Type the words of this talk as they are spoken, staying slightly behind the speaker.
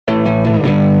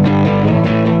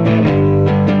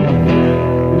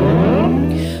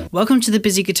Welcome to the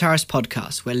Busy Guitarist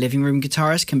podcast, where living room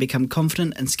guitarists can become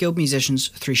confident and skilled musicians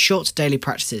through short daily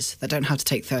practices that don't have to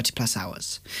take 30 plus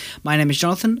hours. My name is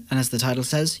Jonathan, and as the title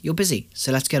says, you're busy,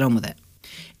 so let's get on with it.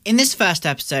 In this first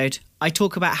episode, I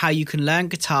talk about how you can learn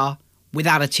guitar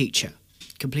without a teacher,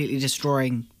 completely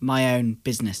destroying my own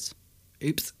business.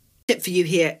 Oops. The tip for you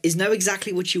here is know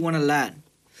exactly what you want to learn.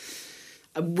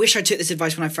 I wish I took this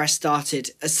advice when I first started.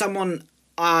 As someone,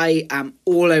 I am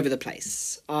all over the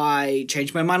place. I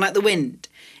change my mind like the wind.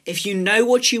 If you know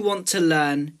what you want to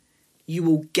learn, you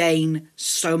will gain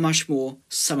so much more,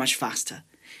 so much faster.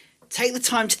 Take the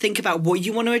time to think about what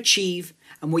you want to achieve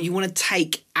and what you want to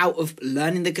take out of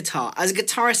learning the guitar. As a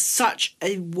guitarist, such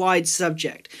a wide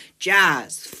subject.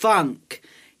 Jazz, funk,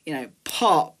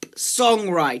 pop,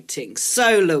 songwriting,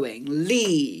 soloing,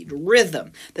 lead,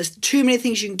 rhythm. There's too many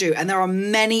things you can do, and there are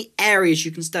many areas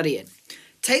you can study in.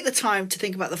 Take the time to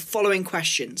think about the following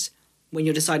questions when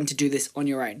you're deciding to do this on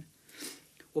your own.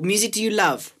 What music do you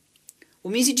love?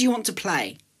 What music do you want to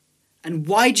play? And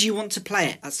why do you want to play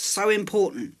it? That's so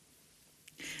important.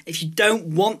 If you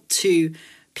don't want to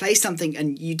play something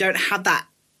and you don't have that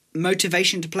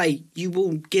motivation to play, you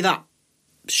will give up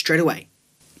straight away.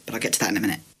 But I'll get to that in a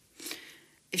minute.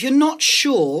 If you're not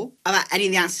sure about any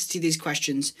of the answers to these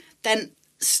questions, then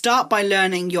start by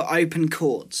learning your open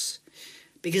chords,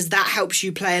 because that helps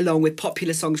you play along with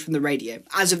popular songs from the radio.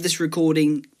 As of this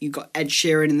recording, you've got Ed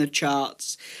Sheeran in the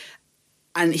charts,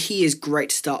 and he is great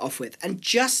to start off with. And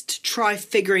just try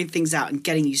figuring things out and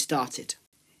getting you started.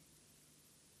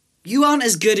 You aren't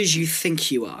as good as you think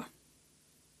you are.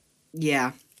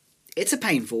 Yeah, it's a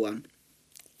painful one.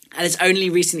 And it's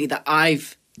only recently that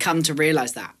I've come to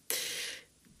realise that.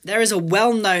 There is a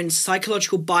well-known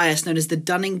psychological bias known as the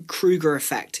Dunning-Kruger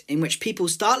effect, in which people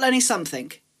start learning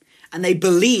something and they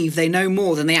believe they know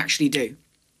more than they actually do.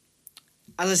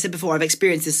 As I said before, I've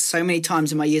experienced this so many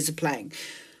times in my years of playing.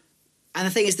 And the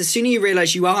thing is, the sooner you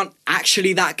realise you aren't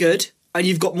actually that good and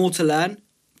you've got more to learn,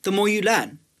 the more you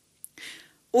learn.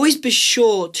 Always be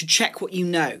sure to check what you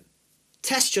know,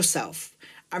 test yourself,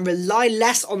 and rely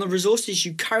less on the resources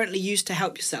you currently use to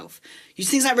help yourself. Use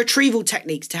things like retrieval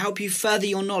techniques to help you further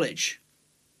your knowledge.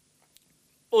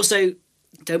 Also,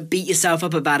 don't beat yourself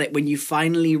up about it when you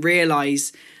finally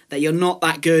realise that you're not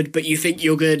that good, but you think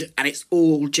you're good, and it's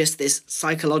all just this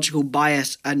psychological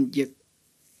bias and you're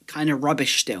kind of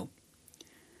rubbish still.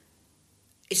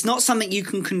 It's not something you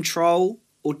can control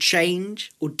or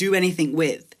change or do anything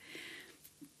with.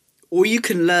 All you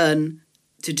can learn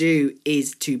to do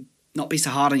is to not be so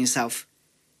hard on yourself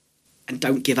and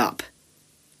don't give up.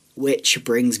 Which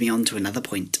brings me on to another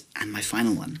point and my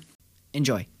final one.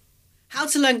 Enjoy. How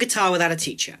to learn guitar without a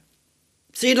teacher.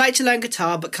 So you'd like to learn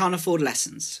guitar but can't afford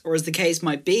lessons, or as the case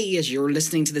might be, as you're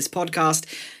listening to this podcast,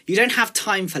 you don't have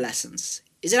time for lessons.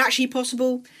 Is it actually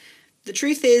possible? The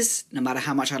truth is, no matter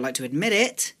how much I'd like to admit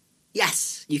it,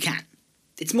 yes, you can.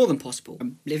 It's more than possible.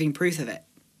 I'm living proof of it.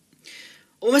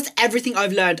 Almost everything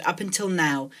I've learned up until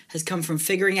now has come from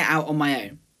figuring it out on my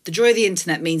own. The joy of the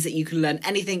internet means that you can learn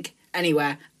anything,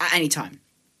 anywhere, at any time.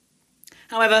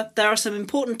 However, there are some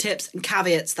important tips and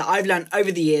caveats that I've learned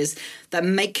over the years that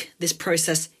make this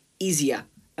process easier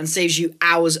and saves you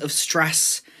hours of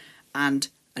stress and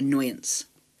annoyance.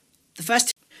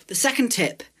 The second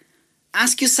tip,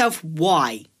 ask yourself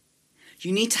why.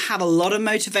 You need to have a lot of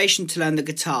motivation to learn the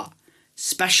guitar,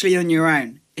 especially on your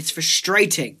own. It's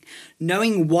frustrating.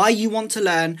 Knowing why you want to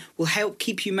learn will help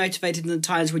keep you motivated in the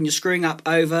times when you're screwing up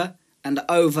over and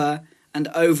over and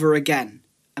over again.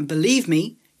 And believe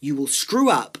me, you will screw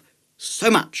up so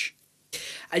much.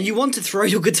 And you want to throw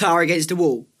your guitar against a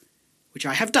wall, which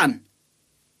I have done.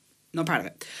 Not proud of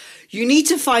it. You need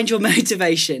to find your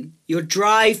motivation, your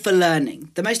drive for learning.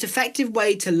 The most effective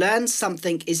way to learn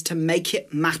something is to make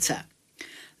it matter.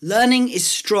 Learning is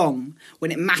strong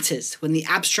when it matters, when the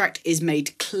abstract is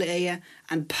made clear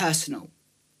and personal.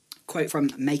 Quote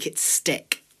from Make It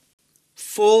Stick.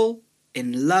 Fall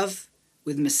in love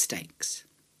with mistakes.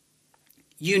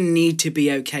 You need to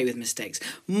be okay with mistakes.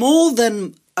 More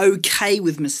than okay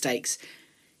with mistakes,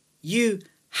 you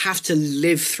have to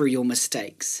live through your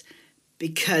mistakes,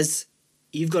 because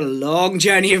you've got a long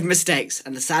journey of mistakes.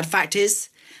 And the sad fact is,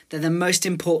 they're the most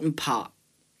important part.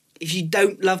 If you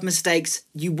don't love mistakes,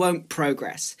 you won't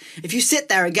progress. If you sit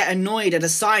there and get annoyed at a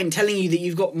sign telling you that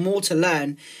you've got more to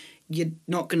learn, you're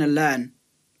not going to learn.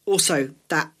 Also,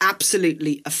 that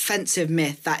absolutely offensive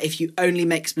myth that if you only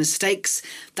make mistakes,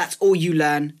 that's all you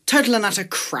learn. Total and utter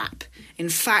crap. In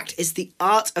fact, it's the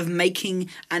art of making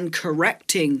and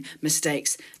correcting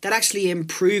mistakes that actually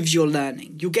improves your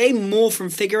learning. You'll gain more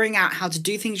from figuring out how to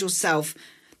do things yourself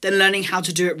than learning how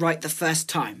to do it right the first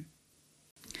time.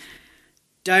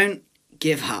 Don't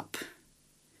give up.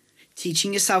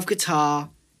 Teaching yourself guitar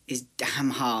is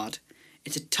damn hard.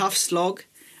 It's a tough slog,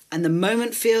 and the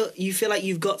moment you feel like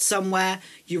you've got somewhere,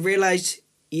 you realise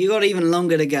you got even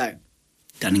longer to go.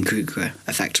 Dunning-Kruger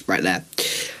effect right there.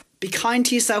 Be kind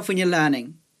to yourself when you're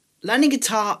learning. Learning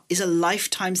guitar is a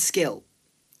lifetime skill.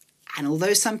 And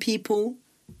although some people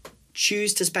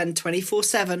choose to spend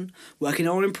 24/7 working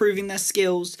on improving their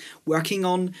skills, working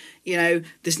on,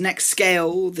 this next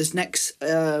scale, this next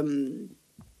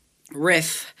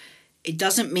riff, it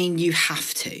doesn't mean you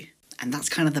have to. And that's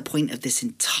kind of the point of this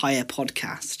entire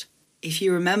podcast. If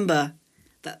you remember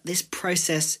that this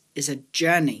process is a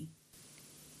journey,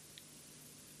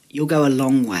 you'll go a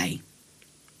long way.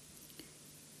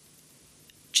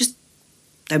 Just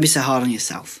don't be so hard on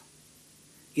yourself.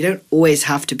 You don't always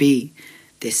have to be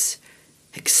this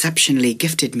exceptionally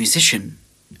gifted musician.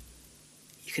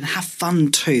 You can have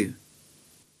fun too.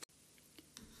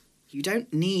 You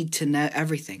don't need to know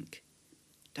everything.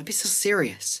 Don't be so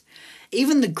serious.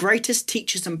 Even the greatest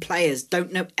teachers and players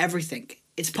don't know everything.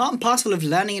 It's part and parcel of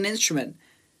learning an instrument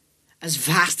as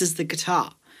vast as the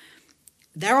guitar.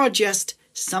 There are just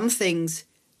some things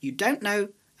you don't know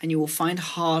and you will find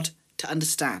hard to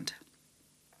understand.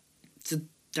 So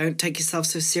don't take yourself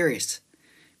so serious.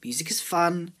 Music is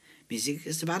fun. Music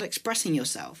is about expressing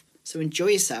yourself. So enjoy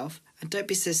yourself and don't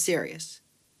be so serious.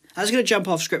 I was going to jump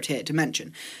off script here to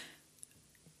mention,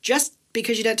 just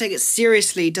because you don't take it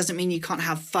seriously doesn't mean you can't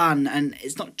have fun, and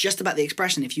it's not just about the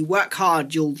expression. If you work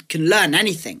hard, you can learn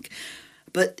anything,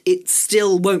 but it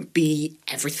still won't be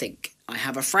everything. I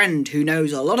have a friend who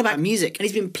knows a lot about music, and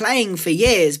he's been playing for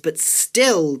years, but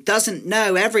still doesn't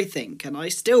know everything, and I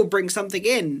still bring something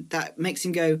in that makes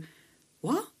him go,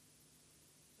 what?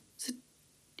 So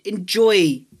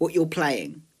enjoy what you're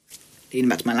playing. Leading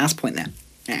back to my last point there.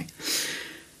 Yeah.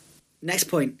 Next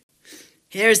point.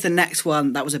 Here's the next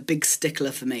one that was a big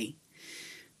stickler for me.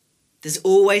 There's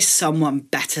always someone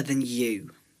better than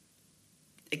you.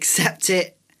 Accept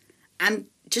it and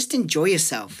just enjoy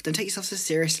yourself. Don't take yourself so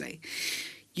seriously.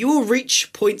 You will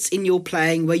reach points in your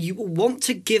playing where you will want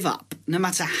to give up, no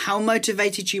matter how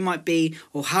motivated you might be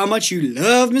or how much you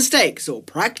love mistakes or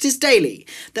practice daily.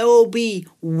 There will be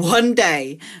one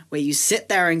day where you sit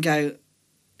there and go,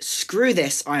 screw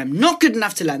this, I am not good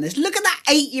enough to learn this. Look at that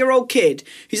 8-year-old kid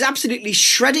who's absolutely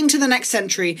shredding to the next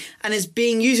century and is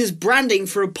being used as branding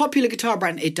for a popular guitar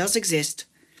brand. It does exist.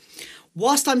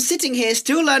 Whilst I'm sitting here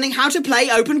still learning how to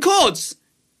play open chords.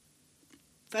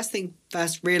 First,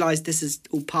 realise this is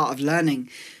all part of learning.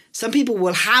 Some people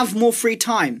will have more free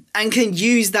time and can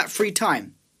use that free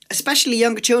time, especially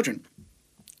younger children.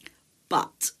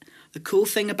 But the cool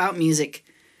thing about music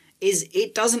is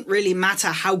it doesn't really matter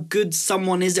how good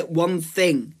someone is at one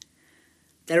thing.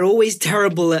 They're always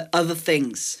terrible at other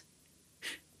things.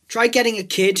 Try getting a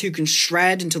kid who can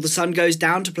shred until the sun goes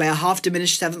down to play a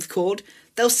half-diminished seventh chord.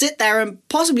 They'll sit there and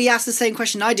possibly ask the same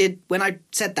question I did when I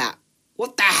said that.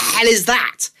 What the hell is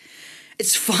that?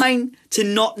 It's fine to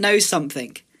not know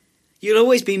something. You'll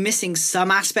always be missing some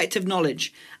aspect of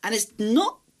knowledge, and it's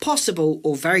not possible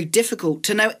or very difficult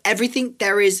to know everything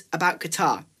there is about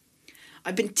guitar.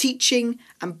 I've been teaching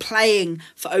and playing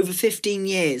for over 15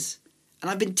 years. And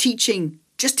I've been teaching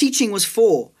was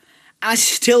 4. And I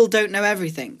still don't know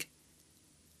everything.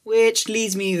 Which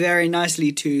leads me very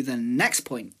nicely to the next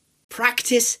point.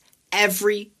 Practice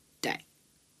every day.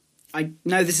 I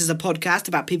know this is a podcast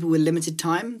about people with limited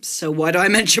time, so why do I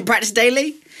mention practice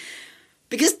daily?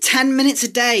 Because 10 minutes a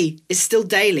day is still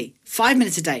daily. 5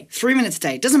 minutes a day, 3 minutes a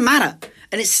day, doesn't matter.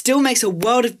 And it still makes a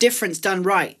world of difference done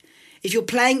right. If you're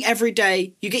playing every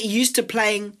day, you get used to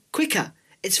playing quicker.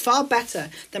 It's far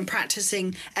better than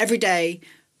practicing every day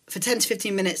for 10 to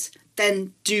 15 minutes,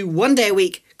 then do 1 day a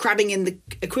week, cramming in the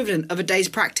equivalent of a day's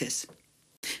practice.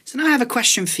 So now I have a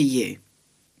question for you.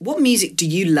 What music do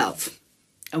you love?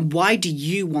 And why do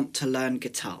you want to learn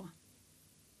guitar?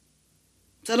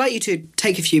 So I'd like you to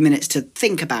take a few minutes to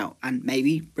think about and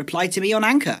maybe reply to me on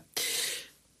Anchor.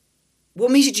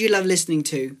 What music do you love listening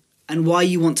to and why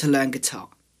you want to learn guitar?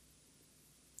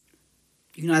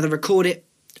 You can either record it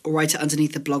or write it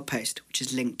underneath the blog post, which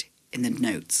is linked in the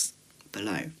notes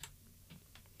below.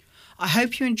 I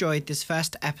hope you enjoyed this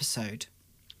first episode.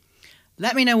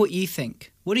 Let me know what you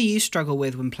think. What do you struggle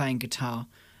with when playing guitar?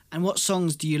 And what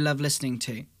songs do you love listening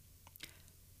to?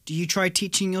 Do you try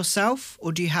teaching yourself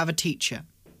or do you have a teacher?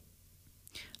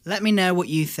 Let me know what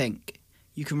you think.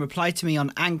 You can reply to me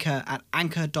on Anchor at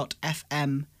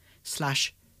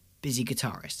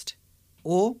anchor.fm/busyguitarist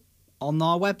or on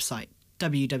our website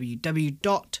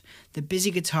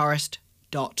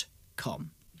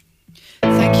www.thebusyguitarist.com.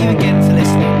 Thank you again for listening.